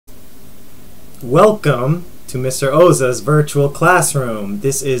Welcome to Mr. Oza's virtual classroom.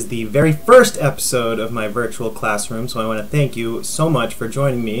 This is the very first episode of my virtual classroom, so I want to thank you so much for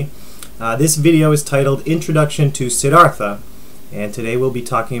joining me. This video is titled Introduction to Siddhartha, and today we'll be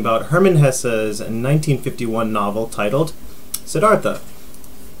talking about Hermann Hesse's 1951 novel titled Siddhartha.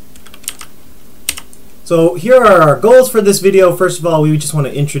 So here are our goals for this video. First of all, we just want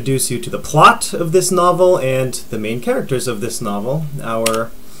to introduce you to the plot of this novel and the main characters of this novel. Our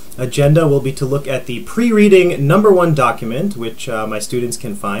agenda will be to look at the pre-reading #1 document, which my students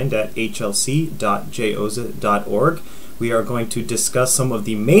can find at hlc.joza.org. We are going to discuss some of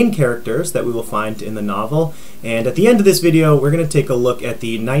the main characters that we will find in the novel, and at the end of this video we're going to take a look at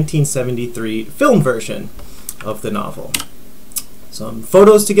the 1973 film version of the novel. Some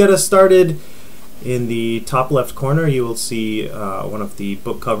photos to get us started. In the top left corner you will see one of the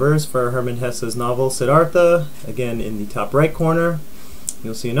book covers for Hermann Hesse's novel Siddhartha. Again, in the top right corner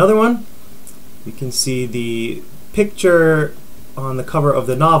you'll see another one. You can see the picture on the cover of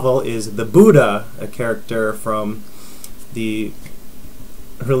the novel is the Buddha, a character from the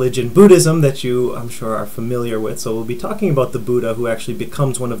religion Buddhism that you, I'm sure, are familiar with. So we'll be talking about the Buddha, who actually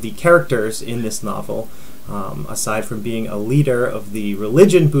becomes one of the characters in this novel. Aside from being a leader of the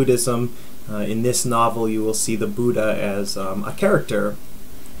religion Buddhism, in this novel you will see the Buddha as a character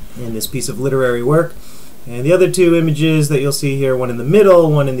in this piece of literary work. And the other two images that you'll see here, one in the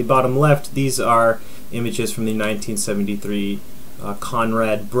middle, one in the bottom left, these are images from the 1973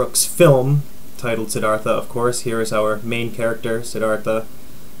 Conrad Brooks film titled Siddhartha, of course. Here is our main character, Siddhartha,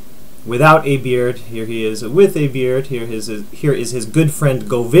 without a beard. Here he is with a beard. Here is his good friend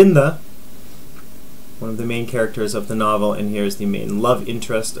Govinda, one of the main characters of the novel, and here's the main love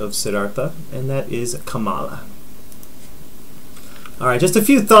interest of Siddhartha, and that is Kamala. Alright, just a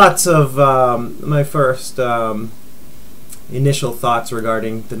few thoughts of my first initial thoughts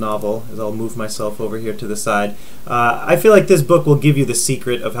regarding the novel, as I'll move myself over here to the side. I feel like this book will give you the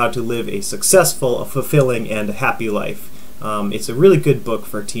secret of how to live a successful, a fulfilling, and a happy life. It's a really good book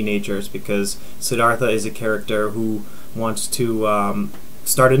for teenagers because Siddhartha is a character who wants to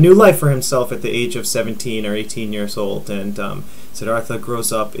start a new life for himself at the age of 17 or 18 years old, and Siddhartha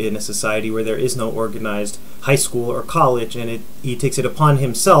grows up in a society where there is no organized high school or college, and he takes it upon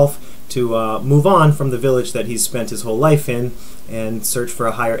himself to move on from the village that he's spent his whole life in and search for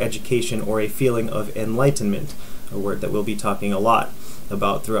a higher education or a feeling of enlightenment, a word that we'll be talking a lot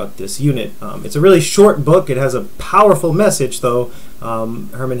about throughout this unit. It's a really short book. It has a powerful message, though.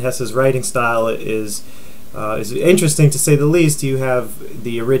 Hermann Hesse's writing style is interesting, to say the least. You have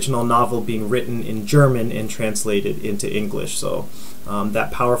the original novel being written in German and translated into English, so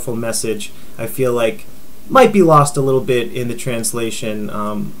that powerful message, I feel like, might be lost a little bit in the translation.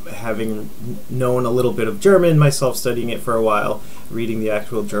 Having known a little bit of German, myself studying it for a while, reading the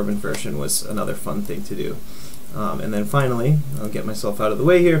actual German version was another fun thing to do. And then finally, I'll get myself out of the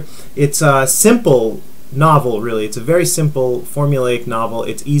way here, it's a simple novel, really. It's a very simple, formulaic novel.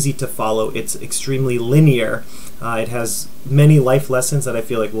 It's easy to follow. It's extremely linear. It has many life lessons that I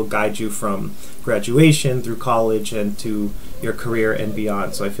feel like will guide you from graduation through college and to your career and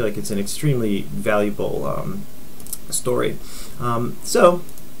beyond. So I feel like it's an extremely valuable story. So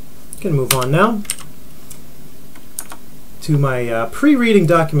I can move on now to my pre-reading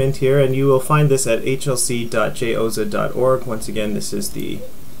document here, and you will find this at hlc.joza.org. Once again, this is the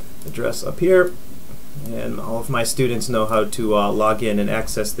address up here. And all of my students know how to log in and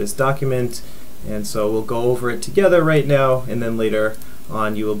access this document, and so we'll go over it together right now, and then later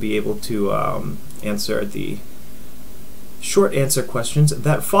on you will be able to answer the short answer questions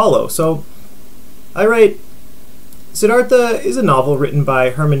that follow. So I write, Siddhartha is a novel written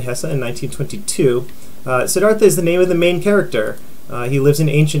by Hermann Hesse in 1922. Siddhartha is the name of the main character. He lives in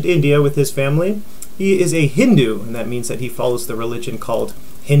ancient India with his family. He is a Hindu, and that means that he follows the religion called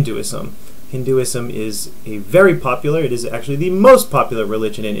Hinduism. Hinduism is it is actually the most popular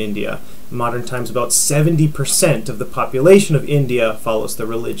religion in India. In modern times, about 70% of the population of India follows the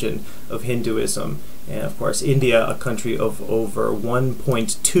religion of Hinduism. And of course, India, a country of over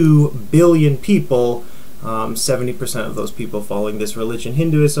 1.2 billion people, 70% of those people following this religion,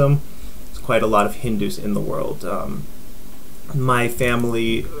 Hinduism. There's quite a lot of Hindus in the world. My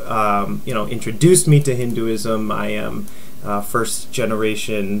family, introduced me to Hinduism. I am first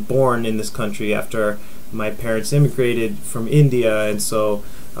generation born in this country after my parents immigrated from India, and so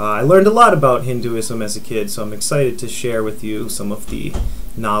I learned a lot about Hinduism as a kid, so I'm excited to share with you some of the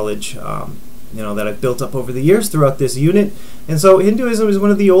knowledge that I've built up over the years throughout this unit. And so Hinduism is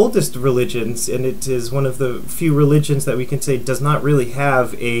one of the oldest religions, and it is one of the few religions that we can say does not really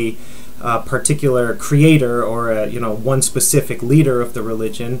have a particular creator or one specific leader of the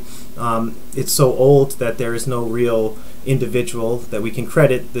religion. It's so old that there is no real individual that we can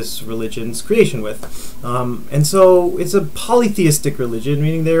credit this religion's creation with. And so it's a polytheistic religion,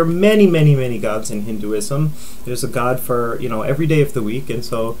 meaning there are many, many, many gods in Hinduism. There's a god for every day of the week, and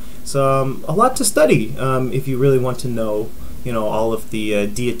so it's a lot to study if you really want to know all of the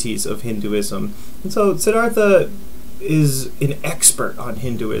deities of Hinduism. And so Siddhartha is an expert on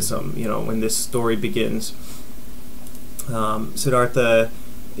Hinduism when this story begins. Siddhartha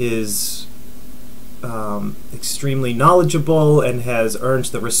is extremely knowledgeable and has earned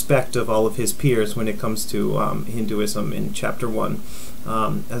the respect of all of his peers when it comes to Hinduism in chapter 1.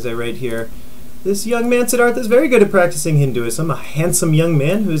 As I write here, this young man, Siddhartha, is very good at practicing Hinduism, a handsome young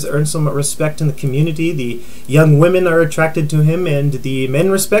man who has earned some respect in the community. The young women are attracted to him, and the men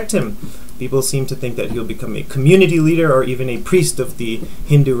respect him. People seem to think that he'll become a community leader or even a priest of the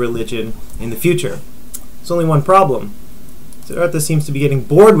Hindu religion in the future. There's only one problem. Siddhartha seems to be getting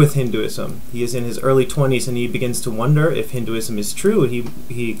bored with Hinduism. He is in his early 20s, and he begins to wonder if Hinduism is true.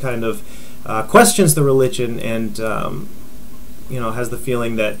 He kind of questions the religion and has the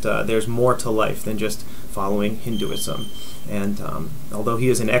feeling that there's more to life than just following Hinduism. And although he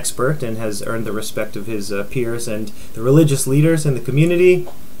is an expert and has earned the respect of his peers and the religious leaders in the community,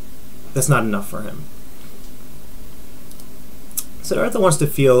 that's not enough for him. Siddhartha wants to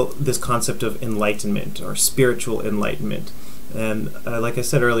feel this concept of enlightenment or spiritual enlightenment. And like I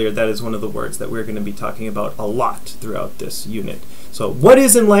said earlier, that is one of the words that we're going to be talking about a lot throughout this unit. So what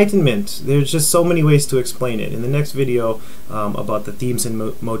is enlightenment? There's just so many ways to explain it. In the next video about the themes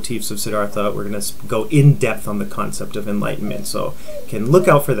and motifs of Siddhartha, we're going to go in depth on the concept of enlightenment. So you can look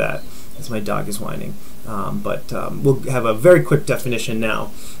out for that, as my dog is whining. But we'll have a very quick definition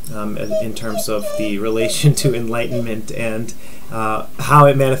now in terms of the relation to enlightenment and how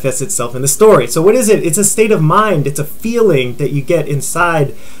it manifests itself in the story. So what is it? It's a state of mind. It's a feeling that you get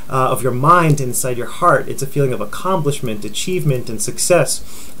inside of your mind, inside your heart. It's a feeling of accomplishment, achievement, and success.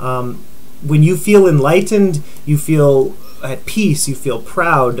 When you feel enlightened, you feel at peace, you feel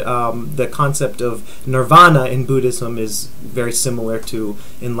proud. The concept of nirvana in Buddhism is very similar to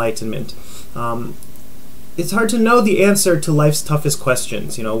enlightenment. It's hard to know the answer to life's toughest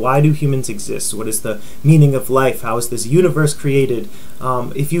questions. Why do humans exist? What is the meaning of life? How is this universe created?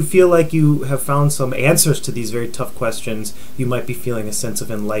 If you feel like you have found some answers to these very tough questions, you might be feeling a sense of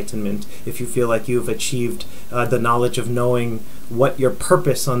enlightenment. If you feel like you've achieved the knowledge of knowing what your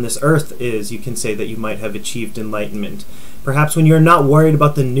purpose on this earth is, you can say that you might have achieved enlightenment. Perhaps when you're not worried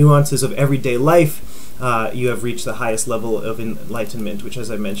about the nuances of everyday life, you have reached the highest level of enlightenment, which,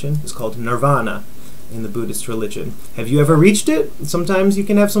 as I mentioned, is called nirvana in the Buddhist religion. Have you ever reached it? Sometimes you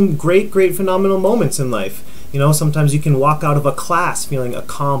can have some great, phenomenal moments in life. Sometimes you can walk out of a class feeling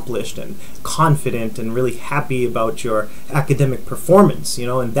accomplished and confident and really happy about your academic performance,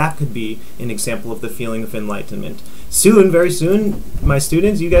 and that could be an example of the feeling of enlightenment. Soon, very soon, my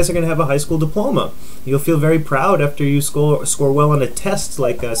students, you guys are going to have a high school diploma. You'll feel very proud after you score well on a test,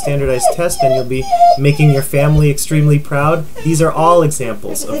 like a standardized test, and you'll be making your family extremely proud. These are all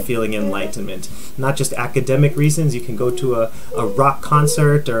examples of feeling enlightenment. Not just academic reasons. You can go to a rock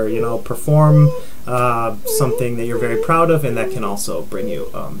concert or, perform something that you're very proud of, and that can also bring you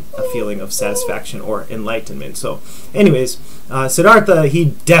a feeling of satisfaction or enlightenment. So anyways, Siddhartha, he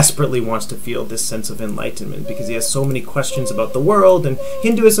desperately wants to feel this sense of enlightenment because he has so many questions about the world, and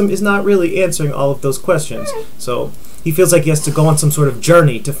Hinduism is not really answering all of those questions. So he feels like he has to go on some sort of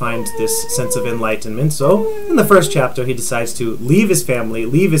journey to find this sense of enlightenment. So in the first chapter, he decides to leave his family,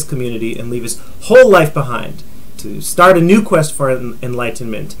 leave his community, and leave his whole life behind to start a new quest for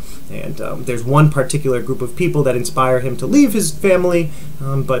enlightenment. And there's one particular group of people that inspire him to leave his family,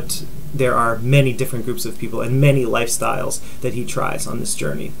 but there are many different groups of people and many lifestyles that he tries on this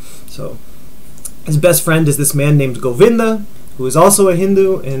journey. So his best friend is this man named Govinda, who is also a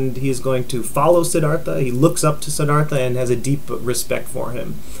Hindu, and he is going to follow Siddhartha. He looks up to Siddhartha and has a deep respect for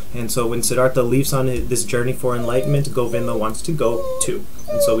him. And so when Siddhartha leaves on this journey for enlightenment, Govinda wants to go too.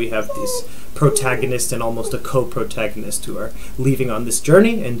 And so we have this protagonist and almost a co-protagonist who are leaving on this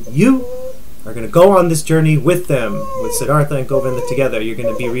journey, and you are going to go on this journey with them, with Siddhartha and Govinda together. You're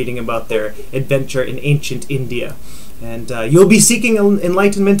going to be reading about their adventure in ancient India. And you'll be seeking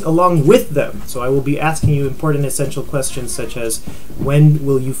enlightenment along with them. So I will be asking you important essential questions such as, when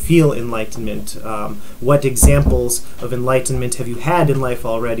will you feel enlightenment? What examples of enlightenment have you had in life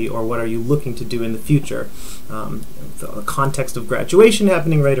already, or what are you looking to do in the future? The context of graduation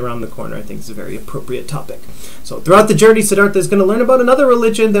happening right around the corner, I think, is a very appropriate topic. So throughout the journey, Siddhartha is going to learn about another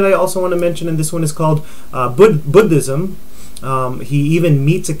religion that I also want to mention, and this one is called Buddhism. He even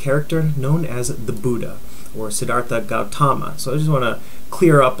meets a character known as the Buddha, or Siddhartha Gautama. So I just want to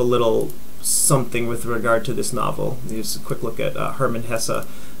clear up a little something with regard to this novel. Just a quick look at Hermann Hesse,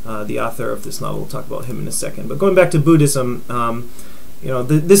 the author of this novel. We'll talk about him in a second. But going back to Buddhism,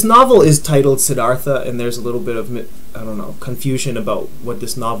 this novel is titled Siddhartha, and there's a little bit of, confusion about what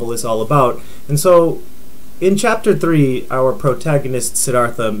this novel is all about. And so in chapter 3, our protagonist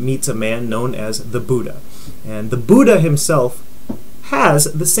Siddhartha meets a man known as the Buddha. And the Buddha himself has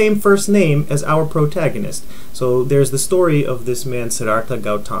the same first name as our protagonist. So there's the story of this man Siddhartha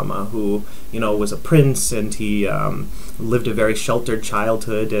Gautama, who was a prince, and he lived a very sheltered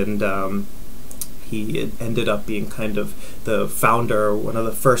childhood, and he ended up being kind of the founder, one of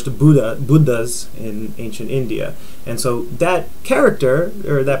the first Buddhas in ancient India. And so that character,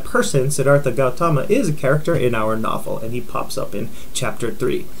 or that person, Siddhartha Gautama, is a character in our novel, and he pops up in chapter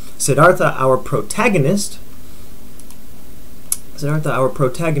 3. Siddhartha, our protagonist,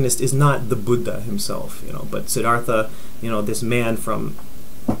 is not the Buddha himself, but Siddhartha, this man from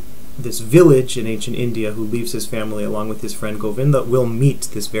this village in ancient India who leaves his family along with his friend Govinda will meet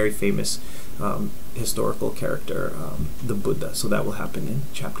this very famous historical character, the Buddha. So that will happen in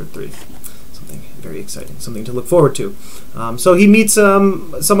chapter 3. Something very exciting, something to look forward to. So he meets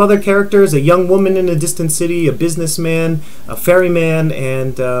some other characters, a young woman in a distant city, a businessman, a ferryman,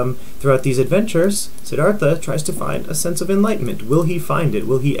 and throughout these adventures, Siddhartha tries to find a sense of enlightenment. Will he find it?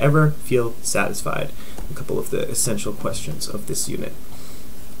 Will he ever feel satisfied? A couple of the essential questions of this unit.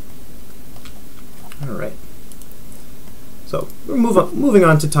 All right. So we're moving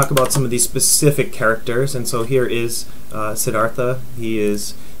on to talk about some of these specific characters. And so here is Siddhartha.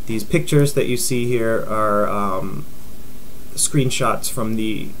 These pictures that you see here are screenshots from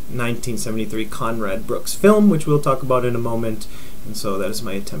the 1973 Conrad Brooks film, which we'll talk about in a moment. And so that is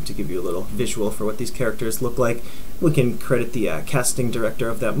my attempt to give you a little visual for what these characters look like. We can credit the casting director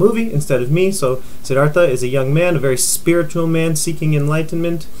of that movie instead of me. So Siddhartha is a young man, a very spiritual man seeking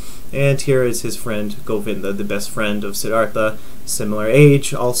enlightenment. And here is his friend Govinda, the best friend of Siddhartha, similar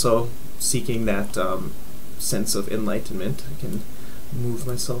age, also seeking that sense of enlightenment. I can move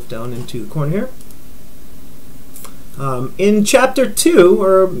myself down into the corner here. In chapter 2,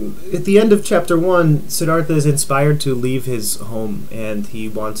 or at the end of chapter 1, Siddhartha is inspired to leave his home, and he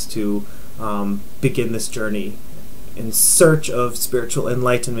wants to begin this journey in search of spiritual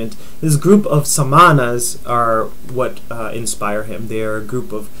enlightenment. This group of samanas are what inspire him. They are a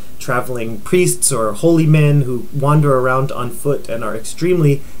group of traveling priests or holy men who wander around on foot and are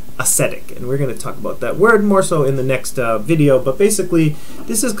extremely ascetic, and we're going to talk about that word more so in the next video. But basically,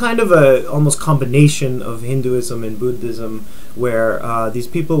 this is kind of a almost combination of Hinduism and Buddhism, where these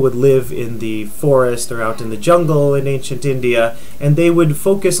people would live in the forest or out in the jungle in ancient India, and they would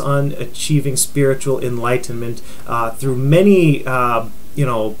focus on achieving spiritual enlightenment through many,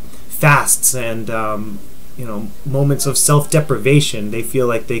 fasts and moments of self-deprivation. They feel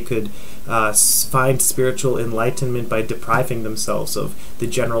like they could find spiritual enlightenment by depriving themselves of the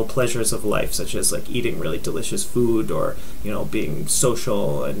general pleasures of life, such as like eating really delicious food, or being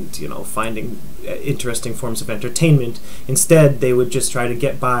social, and finding interesting forms of entertainment. Instead, they would just try to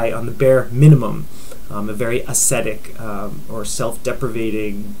get by on the bare minimum, a very ascetic or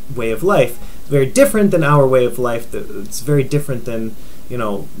self-deprivating way of life. It's very different than our way of life. It's very different than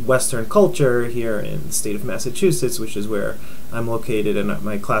Western culture here in the state of Massachusetts, which is where I'm located and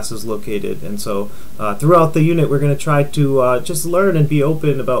my class is located. And so throughout the unit, we're going to try to just learn and be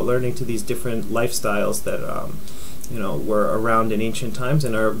open about learning to these different lifestyles that were around in ancient times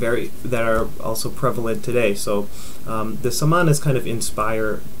and that are also prevalent today. So the samanas kind of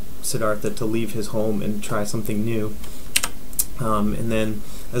inspire Siddhartha to leave his home and try something new. And then,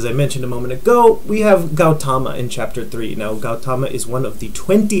 as I mentioned a moment ago, we have Gautama in chapter 3. Now, Gautama is one of the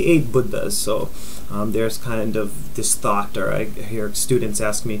 28 Buddhas, so there's kind of this thought, or I hear students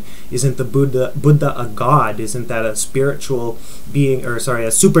ask me, isn't the Buddha a god? Isn't that a spiritual being, or sorry,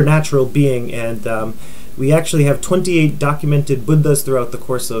 a supernatural being? And we actually have 28 documented Buddhas throughout the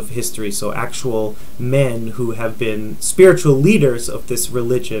course of history, so actual men who have been spiritual leaders of this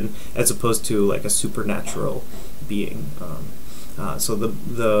religion, as opposed to like a supernatural being. So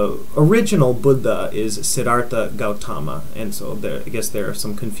the original Buddha is Siddhartha Gautama, and so I guess there are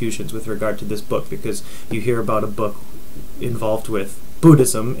some confusions with regard to this book, because you hear about a book involved with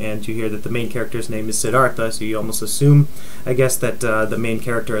Buddhism, and you hear that the main character's name is Siddhartha, so you almost assume, I guess, that the main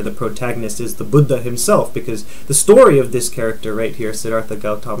character, or the protagonist, is the Buddha himself, because the story of this character right here, Siddhartha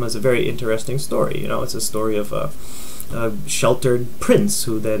Gautama, is a very interesting story. It's a story of a sheltered prince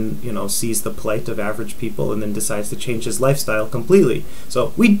who then sees the plight of average people and then decides to change his lifestyle completely.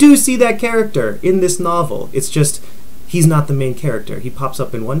 So we do see that character in this novel. It's just he's not the main character. He pops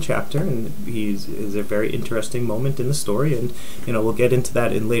up in one chapter, and is a very interesting moment in the story, and we'll get into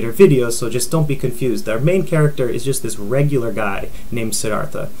that in later videos, so just don't be confused. Our main character is just this regular guy named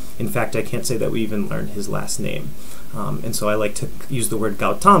Siddhartha. In fact, I can't say that we even learned his last name. And so I like to use the word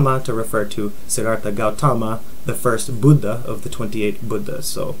Gautama to refer to Siddhartha Gautama, the first Buddha of the 28 Buddhas.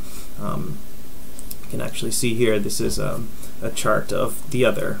 So you can actually see here, this is a chart of the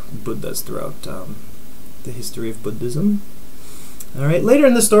other Buddhas throughout the history of Buddhism. All right, later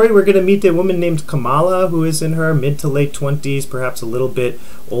in the story, we're going to meet a woman named Kamala, who is in her mid to late 20s, perhaps a little bit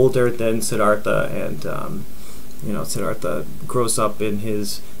older than Siddhartha, and Siddhartha grows up in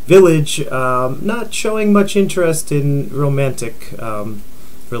his village, not showing much interest in romantic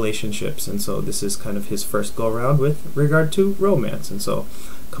relationships, and so this is kind of his first go-around with regard to romance, and so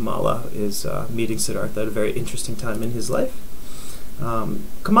Kamala is meeting Siddhartha at a very interesting time in his life.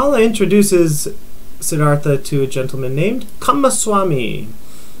 Kamala introduces Siddhartha to a gentleman named Kammaswami.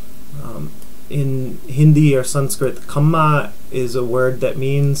 In Hindi or Sanskrit, Kamma is a word that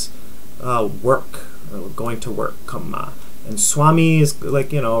means work, or going to work, Kamma. And Swami is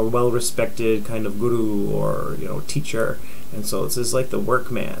like, a well-respected kind of guru or, teacher. And so this is like the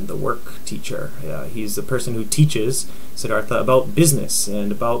workman, the work teacher. He's the person who teaches Siddhartha about business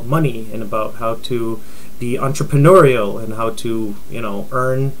and about money and about how to be entrepreneurial and how to,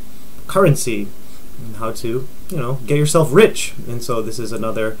 earn currency and how to, get yourself rich. And so this is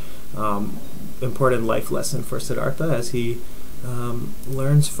another important life lesson for Siddhartha as he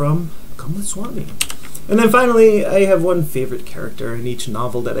learns from Kammaswami. And then finally, I have one favorite character in each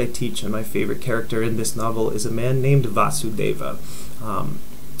novel that I teach, and my favorite character in this novel is a man named Vasudeva.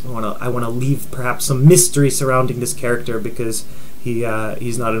 I want to leave perhaps some mystery surrounding this character because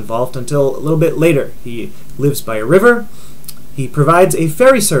he's not involved until a little bit later. He lives by a river. He provides a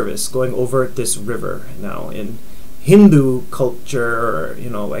ferry service going over this river. Now, in Hindu culture,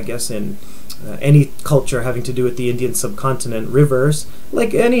 or I guess in any culture having to do with the Indian subcontinent, rivers,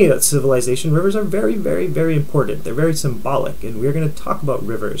 like any civilization, rivers are very, very, very important. They're very symbolic, and we're going to talk about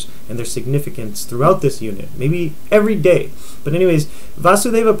rivers and their significance throughout this unit, maybe every day. But anyways,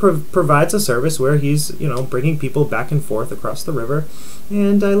 Vasudeva provides a service where he's, bringing people back and forth across the river,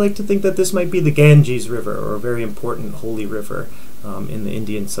 and I like to think that this might be the Ganges River, or a very important holy river in the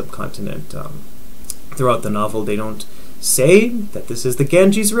Indian subcontinent. Throughout the novel, they don't say that this is the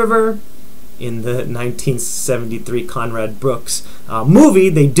Ganges River. In the 1973 Conrad Brooks movie,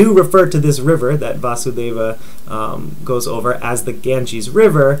 they do refer to this river that Vasudeva goes over as the Ganges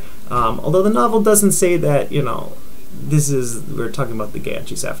River, although the novel doesn't say that, we're talking about the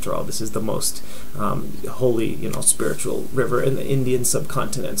Ganges after all. This is the most holy, spiritual river in the Indian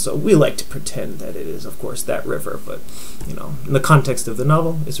subcontinent, so we like to pretend that it is, of course, that river, but, in the context of the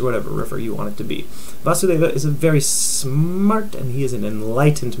novel, it's whatever river you want it to be. Vasudeva is a very smart, and he is an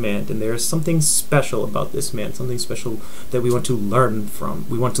enlightened man, and there is something special about this man, something special that we want to learn from.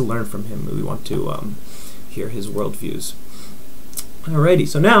 We want to learn from him. We want to hear his worldviews. Alrighty,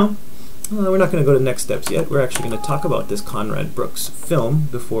 so now, we're not going to go to next steps yet. We're actually going to talk about this Conrad Brooks film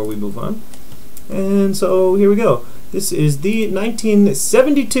before we move on. And so here we go. This is the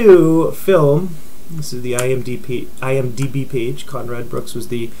 1972 film. This is the IMDb page. Conrad Brooks was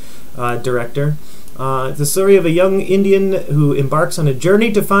the director. It's the story of a young Indian who embarks on a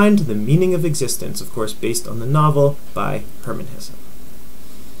journey to find the meaning of existence, of course based on the novel by Hermann Hesse.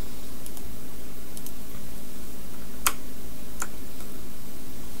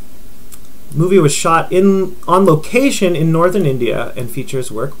 The movie was shot on location in northern India and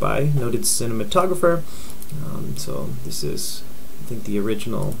features work by noted cinematographer. So this is, I think, the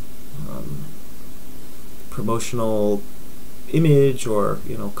original promotional image or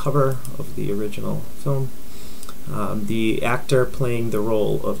cover of the original film. The actor playing the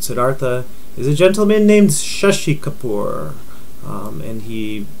role of Siddhartha is a gentleman named Shashi Kapoor, and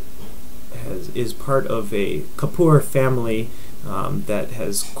he is part of a Kapoor family that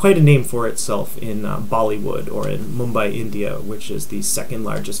has quite a name for itself in Bollywood, or in Mumbai, India, which is the second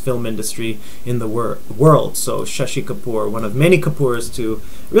largest film industry in the world. So Shashi Kapoor, one of many Kapoors to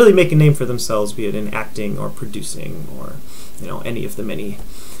really make a name for themselves, be it in acting or producing or any of the many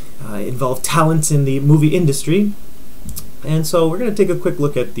involved talents in the movie industry. And so we're going to take a quick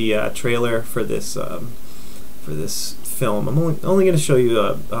look at the trailer for this film. I'm only going to show you,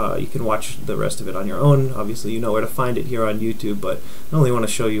 you can watch the rest of it on your own. Obviously you know where to find it here on YouTube, but I only want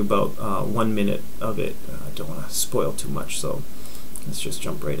to show you about 1 minute of it. I don't want to spoil too much, so let's just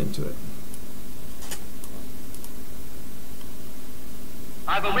jump right into it.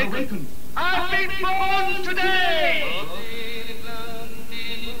 I've awakened. I've been born today!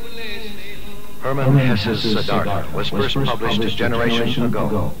 Hermann Hesse's Siddhartha was first published a generation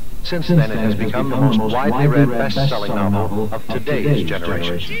ago. Since then, it has become the most widely read best-selling novel of today's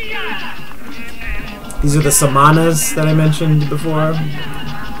generation. These are the samanas that I mentioned before.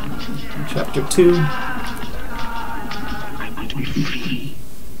 Chapter 2. I want to be free.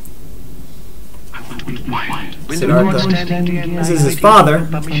 I want to be wild. Siddhartha. This is his father.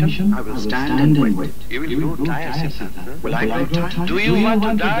 I will stand and wait. You will grow tired, Siddhartha. Will I grow tired? Do you want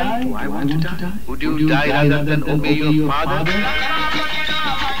to die? Do I want to die? Would you die rather than obey your father?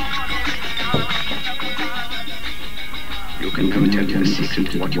 You can never tell me the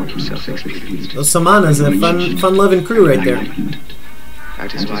secret of what you yourself experienced. Those samanas, a fun-loving crew right there.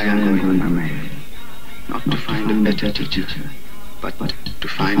 That is why I'm going on my way. Not to find a better teacher, but to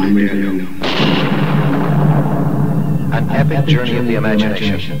find a way alone. An epic journey of the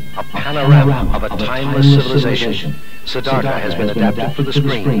imagination, a panorama of a timeless civilization. Siddhartha has been adapted for the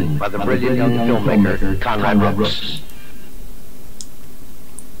screen by the brilliant young filmmaker Conrad Rooks.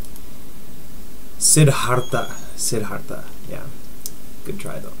 Siddhartha. Yeah. Good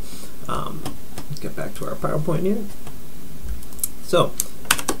try, though. Let's get back to our PowerPoint here. So,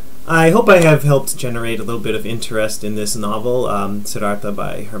 I hope I have helped generate a little bit of interest in this novel, Siddhartha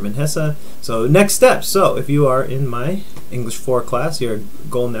by Hermann Hesse. So, next steps. So, if you are in my English 4 class, your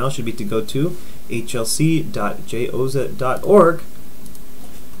goal now should be to go to hlc.joza.org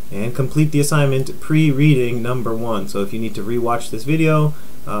and complete the assignment pre-reading number 1. So, if you need to rewatch this video,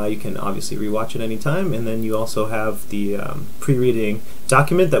 you can obviously rewatch it anytime, and then you also have the pre-reading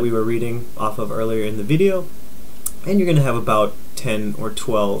document that we were reading off of earlier in the video, and you're going to have about 10 or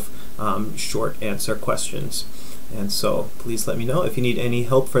 12 short answer questions. And so please let me know if you need any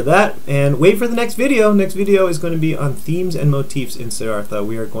help for that, and wait for the next video. Next video is going to be on themes and motifs in Siddhartha.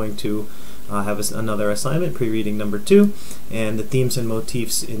 We are going to have another assignment, pre-reading number 2, and the themes and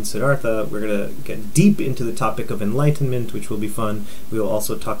motifs in Siddhartha. We're going to get deep into the topic of enlightenment, which will be fun. We will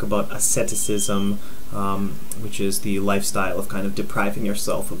also talk about asceticism, which is the lifestyle of kind of depriving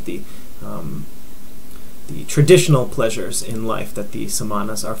yourself of the traditional pleasures in life that the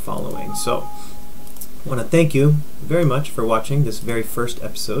samanas are following. So I want to thank you very much for watching this very first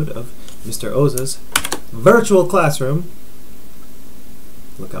episode of Mr. Oza's virtual classroom.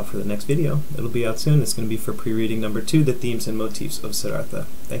 Look out for the next video. It'll be out soon. It's going to be for pre-reading number 2, the themes and motifs of Siddhartha.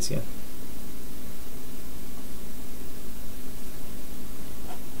 Thanks again.